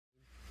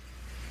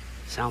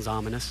Sounds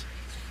ominous.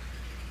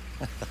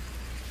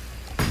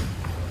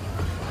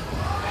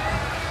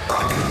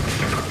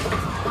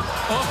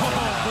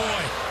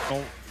 Oh,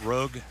 boy.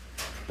 Rogue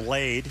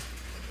blade.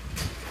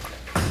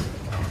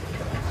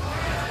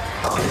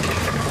 Oh,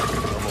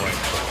 boy.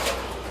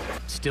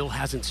 Still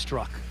hasn't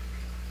struck.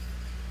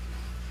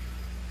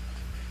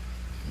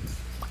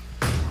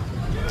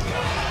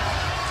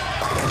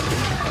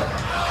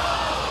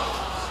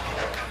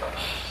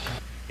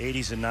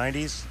 '80s and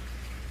 '90s.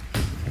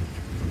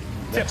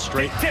 That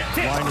straight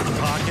line in the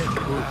pocket.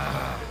 Ooh.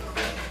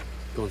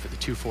 Going for the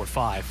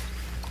 2-4-5.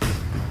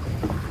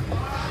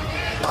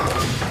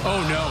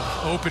 Oh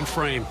no, open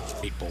frame.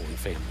 Great bowling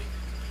family.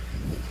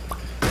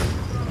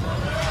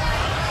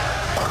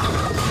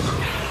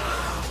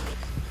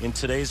 In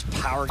today's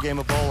power game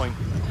of bowling.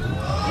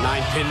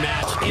 9-pin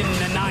match in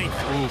the 9th.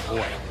 Oh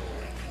boy.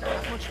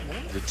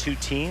 The two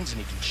teens,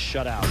 and he can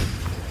shut out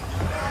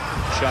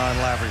Sean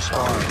Lavery's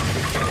farm.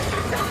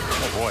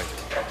 Oh boy.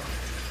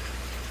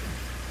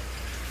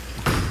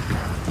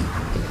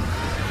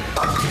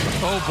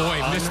 Oh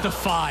boy, missed the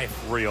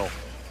 5. Real.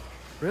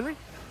 Really?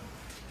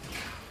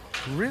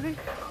 Really?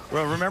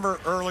 Well, remember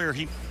earlier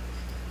he...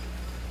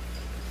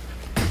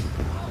 Tip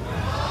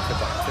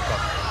up, tip up.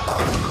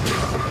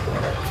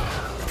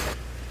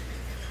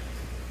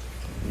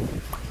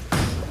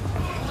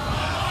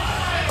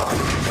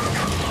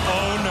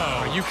 Oh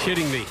no. Are you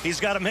kidding me? He's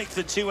got to make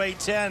the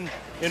 2-8-10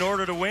 in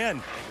order to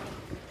win.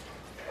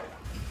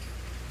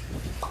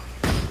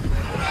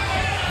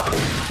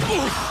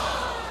 Oof.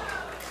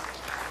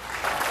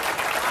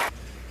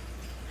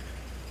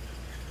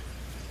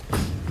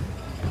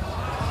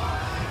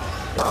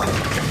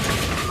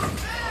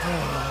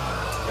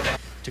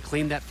 To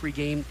claim that free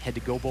game, head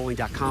to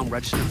GoBowling.com,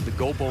 register for the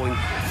Go Bowling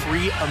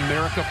Free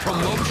America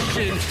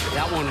promotion.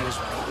 That one was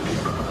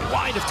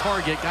wide of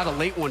target, got a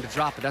late one to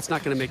drop, but that's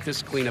not going to make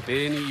this cleanup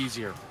any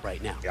easier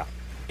right now. Yeah.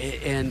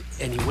 And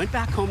he went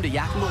back home to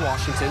Yakima,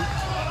 Washington.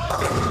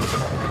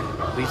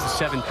 Leaves the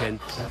 7-pin.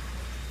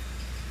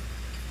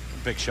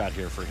 Big shot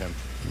here for him.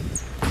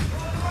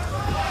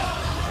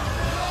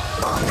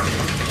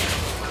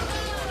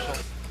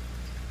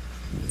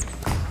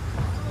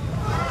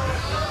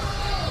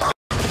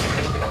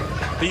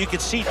 But you can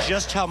see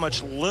just how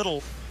much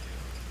little.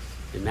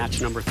 In match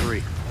number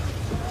 3.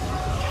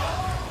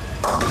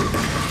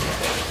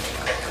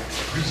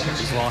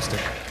 He's lost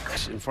it.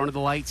 In front of the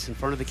lights, in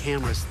front of the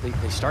cameras, they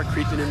start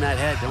creeping in that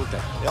head, don't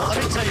they? Yeah,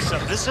 let me tell you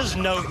something. This is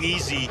no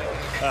easy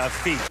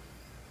feat.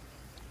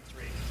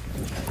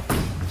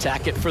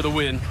 Tack it for the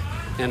win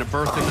and a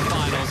berth in the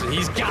finals, and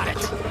he's got it.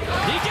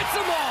 He gets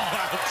them all.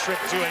 Wow, trip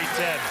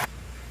 2-8-10.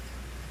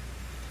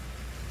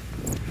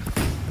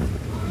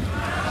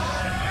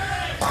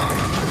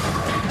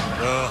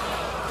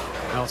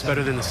 Well, it's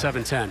better than the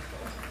 7-10.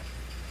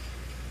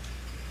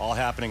 All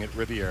happening at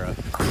Riviera.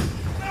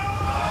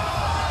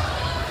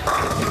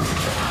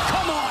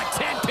 Come on,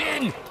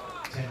 10-pin!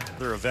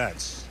 They're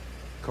events.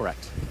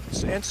 Correct.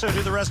 And so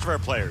do the rest of our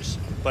players.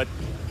 But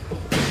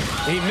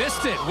he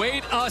missed it.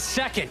 Wait a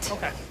second.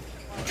 Okay.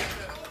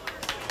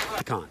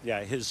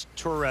 yeah, his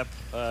tour rep,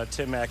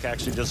 Tim Mack,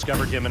 actually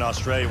discovered him in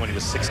Australia when he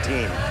was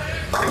 16.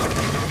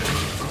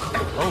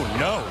 Oh,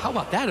 no. How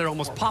about that? It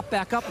almost popped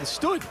back up and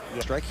stood.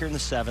 Yeah. Strike here in the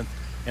 7th,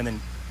 and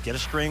then get a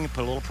string,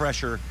 put a little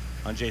pressure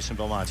on Jason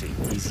Belmonte.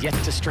 He's yet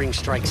to string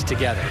strikes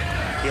together.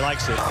 He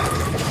likes it.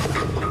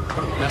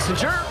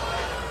 Messenger.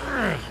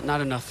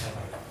 Not enough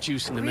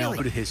juice in the middle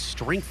due to his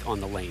strength on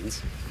the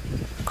lanes.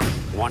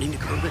 Wanting to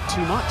curve it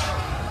too much.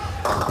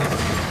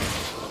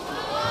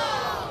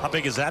 How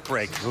big is that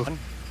break?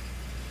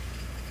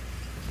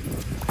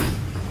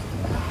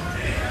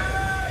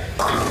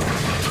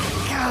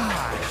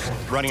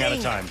 Gosh, running out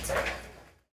of time.